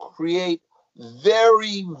to create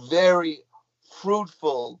very, very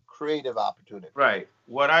fruitful creative opportunity. Right.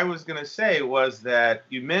 What I was going to say was that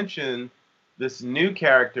you mentioned this new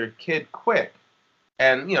character, Kid Quick,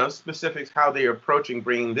 and specifics how they are approaching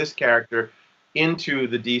bringing this character into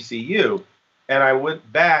the DCU. And I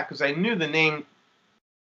went back because I knew the name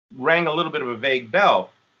rang a little bit of a vague bell.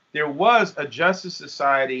 There was a Justice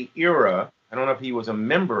Society era. I don't know if he was a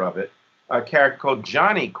member of it. A character called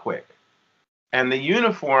Johnny Quick. And the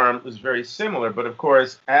uniform was very similar, but of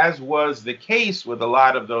course, as was the case with a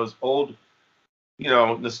lot of those old,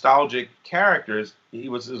 nostalgic characters, he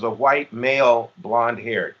was a white male,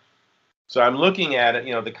 blonde-haired. So I'm looking at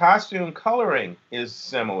it, the costume coloring is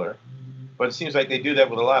similar, but it seems like they do that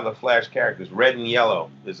with a lot of the Flash characters. Red and yellow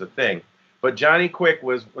is a thing. But Johnny Quick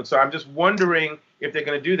so I'm just wondering if they're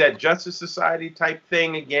going to do that Justice Society type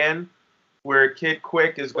thing again, where Kid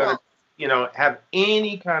Quick is going to have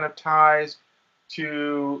any kind of ties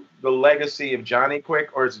to the legacy of Johnny Quick,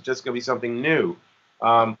 or is it just going to be something new?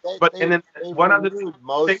 One other thing,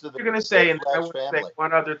 say what you're going to say, and then I want to say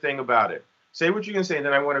one other thing about it. Say what you're going to say, and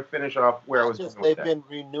then I want to finish off where I was going with that. They've been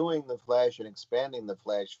renewing the Flash and expanding the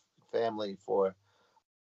Flash family for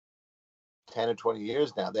 10 or 20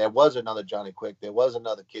 years now. There was another Johnny Quick. There was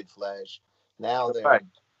another Kid Flash. Now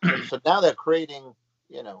they're creating,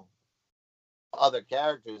 other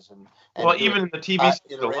characters and even the TV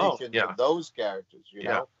iterations of those characters, you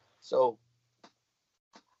know. So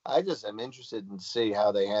I just am interested in see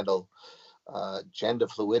how they handle gender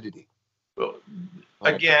fluidity. Well,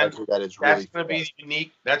 again, that's going to be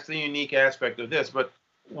unique. That's the unique aspect of this. But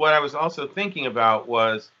what I was also thinking about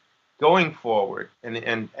was going forward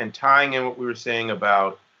and tying in what we were saying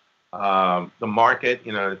about the market.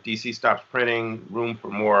 If DC stops printing, room for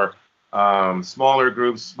more smaller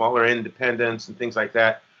groups, smaller independents, and things like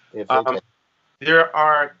that. there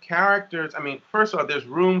are characters. I mean, first of all, there's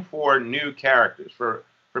room for new characters for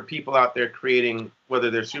people out there creating, whether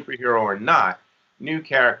they're superhero or not, new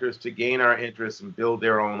characters to gain our interest and build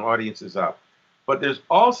their own audiences up. But there's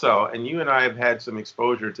also, and you and I have had some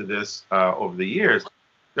exposure to this over the years,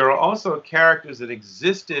 there are also characters that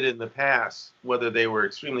existed in the past, whether they were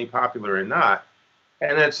extremely popular or not,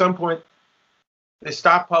 and at some point they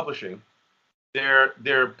stopped publishing.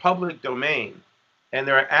 They're public domain, and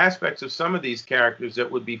there are aspects of some of these characters that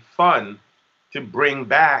would be fun to bring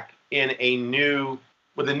back in a new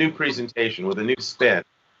with a new presentation, with a new spin.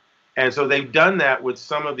 And so they've done that with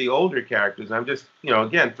some of the older characters. I'm just,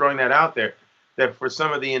 again, throwing that out there, that for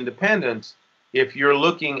some of the independents, if you're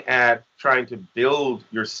looking at trying to build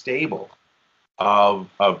your stable of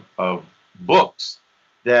books,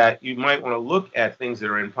 that you might want to look at things that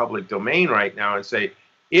are in public domain right now and say,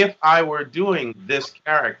 if I were doing this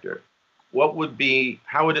character,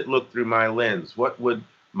 how would it look through my lens? What would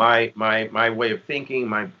my way of thinking,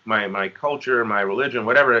 my culture, my religion,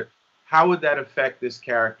 whatever, how would that affect this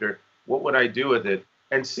character? What would I do with it?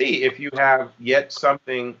 And see if you have yet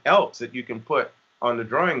something else that you can put on the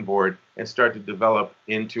drawing board and start to develop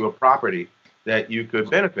into a property that you could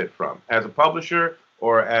benefit from as a publisher,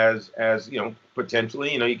 or as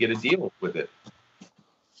potentially, you get a deal with it.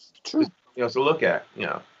 True. To look at,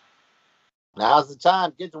 Now's the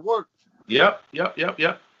time. Get to work. Yep.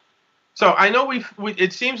 So I know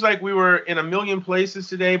it seems like we were in a million places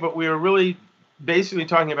today, but we were really basically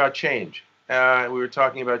talking about change. We were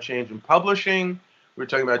talking about change in publishing. We were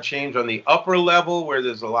talking about change on the upper level where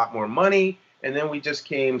there's a lot more money. And then we just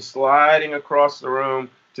came sliding across the room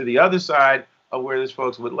to the other side of where there's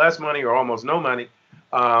folks with less money or almost no money,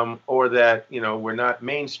 or that, we're not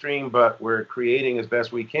mainstream, but we're creating as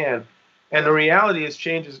best we can. And the reality is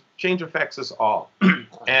change affects us all.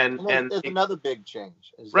 and there's another big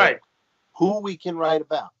change. Right. Who we can write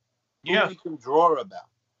about, who we can draw about,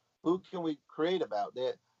 who can we create about.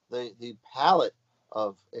 The palette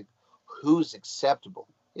of who's acceptable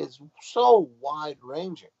is so wide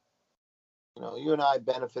ranging. You and I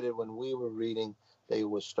benefited when we were reading. They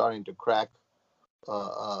were starting to crack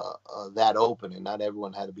that open, and not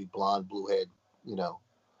everyone had to be blonde, blue-haired,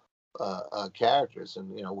 characters. And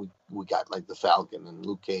we got like the Falcon and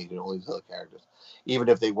Luke Cage and all these other characters, even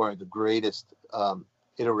if they weren't the greatest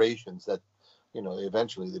iterations. That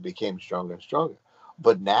eventually they became stronger and stronger.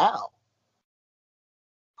 But now,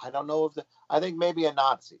 I don't know I think maybe a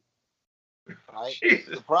Nazi. Right?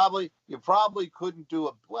 You probably couldn't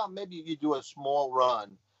do maybe you do a small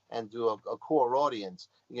run and do a core audience,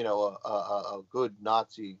 a good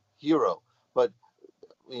Nazi hero. But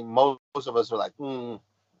I mean, most of us are like,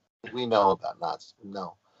 we know about Nazis.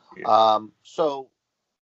 No. Yeah. So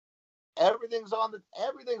everything's on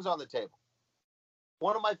the table.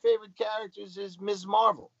 One of my favorite characters is Ms.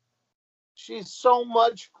 Marvel. She's so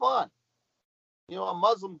much fun. A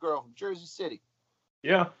Muslim girl from Jersey City.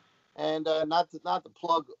 Yeah. And not to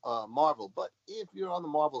plug Marvel, but if you're on the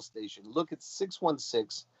Marvel station, look at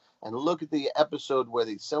 616 and look at the episode where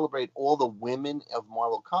they celebrate all the women of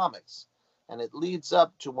Marvel Comics. And it leads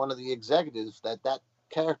up to one of the executives that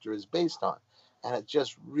character is based on. And it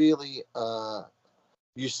just really,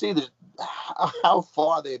 you see how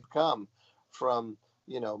far they've come from,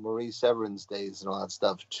 Marie Severin's days and all that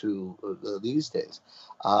stuff to these days.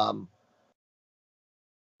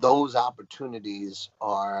 Those opportunities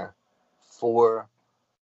are for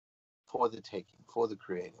the taking, for the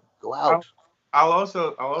creating. Go out. I'll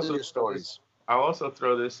also your stories. I'll also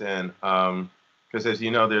throw this in because, as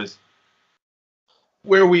you know, there's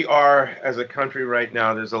where we are as a country right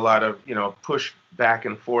now. There's a lot of push back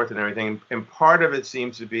and forth and everything, and part of it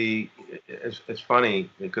seems to be it's funny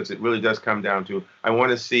because it really does come down to, I want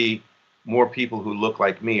to see more people who look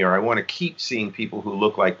like me, or I want to keep seeing people who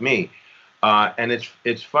look like me. And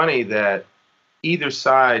it's funny that either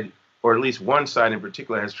side, or at least one side in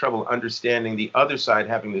particular, has trouble understanding the other side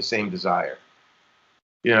having the same desire.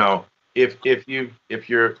 If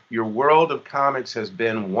your world of comics has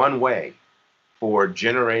been one way for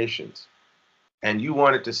generations, and you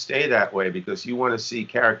want it to stay that way because you want to see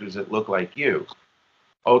characters that look like you,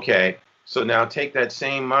 okay, so now take that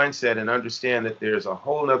same mindset and understand that there's a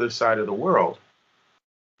whole other side of the world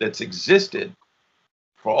that's existed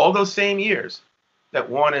for all those same years that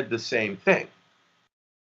wanted the same thing.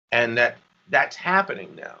 And that's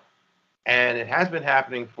happening now. And it has been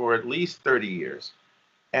happening for at least 30 years.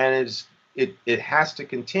 And it has to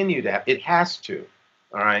continue to it has to.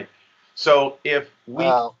 All right. So if we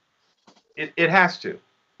it has to.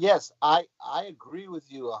 Yes, I agree with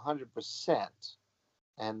you 100%.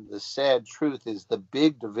 And the sad truth is the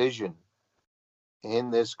big division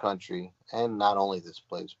in this country, and not only this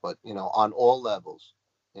place, but on all levels,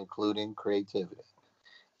 including creativity,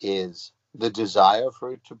 is the desire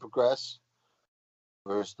for it to progress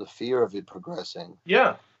versus the fear of it progressing.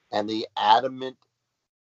 Yeah. And the adamant,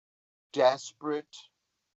 desperate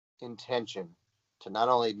intention to not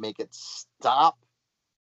only make it stop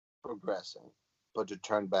progressing, but to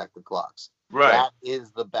turn back the clocks. Right. That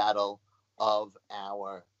is the battle of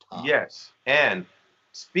our time. Yes. And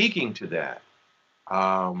speaking to that,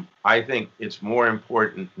 I think it's more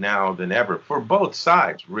important now than ever for both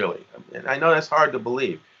sides, really. And I know that's hard to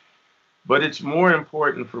believe, but it's more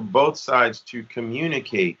important for both sides to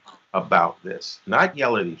communicate about this, not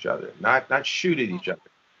yell at each other, not shoot at each other,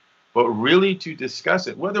 but really to discuss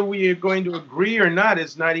it. Whether we are going to agree or not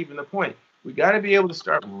is not even the point. We got to be able to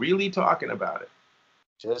start really talking about it.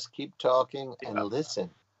 Just keep talking and listen.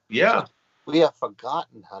 Yeah. We have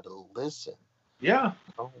forgotten how to listen. Yeah.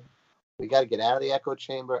 We got to get out of the echo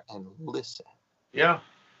chamber and listen. Yeah.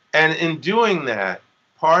 And in doing that,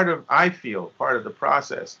 part of the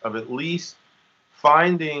process of at least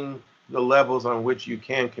finding the levels on which you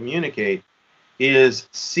can communicate is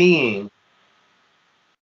seeing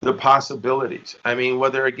the possibilities. I mean,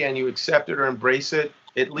 whether, again, you accept it or embrace it,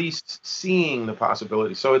 at least seeing the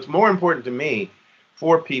possibilities. So it's more important to me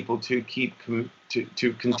for people to keep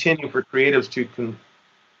to continue, for creatives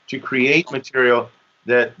to create material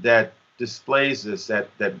that displays this,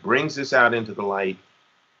 that brings this out into the light,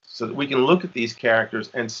 so that we can look at these characters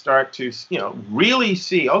and start to, really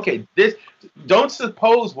see, okay, this, don't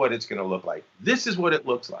suppose what it's going to look like. This is what it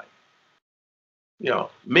looks like.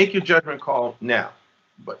 Make your judgment call now,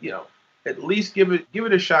 but at least give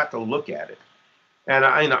it a shot to look at it. And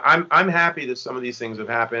I'm happy that some of these things have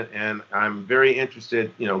happened, and I'm very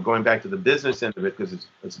interested, going back to the business end of it, because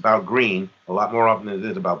it's about green a lot more often than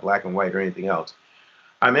it is about black and white or anything else.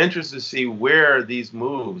 I'm interested to see where these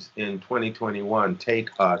moves in 2021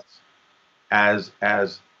 take us as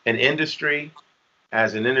an industry,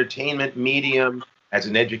 as an entertainment medium, as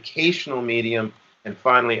an educational medium, and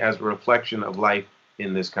finally as a reflection of life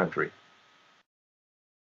in this country.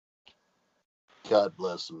 God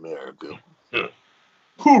bless America.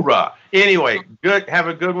 Hoorah! Anyway, good. Have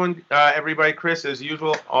a good one, everybody. Chris, as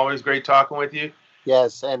usual, always great talking with you.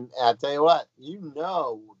 Yes, and I'll tell you what, there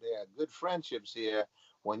are good friendships here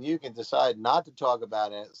when you can decide not to talk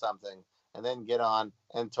about something and then get on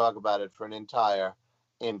and talk about it for an entire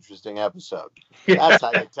interesting episode. That's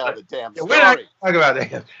how you tell the damn story. We're not talk about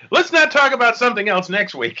that. Let's not talk about something else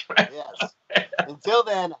next week. Yes. Until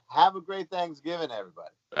then, have a great Thanksgiving,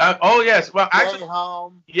 everybody. Oh yes. Well, stay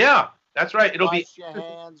home. Yeah, that's right. Wash your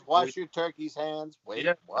hands. Wash your turkey's hands. Wait,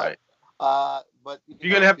 yeah, what? Right. But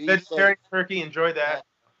you're gonna have vegetarian turkey. Enjoy that.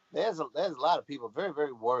 There's a lot of people very,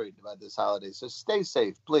 very worried about this holiday. So stay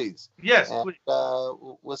safe, please. Yes, and, please.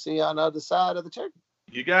 We'll see you on the other side of the turkey.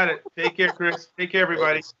 You got it. Take care, Chris. Take care,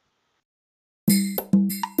 everybody.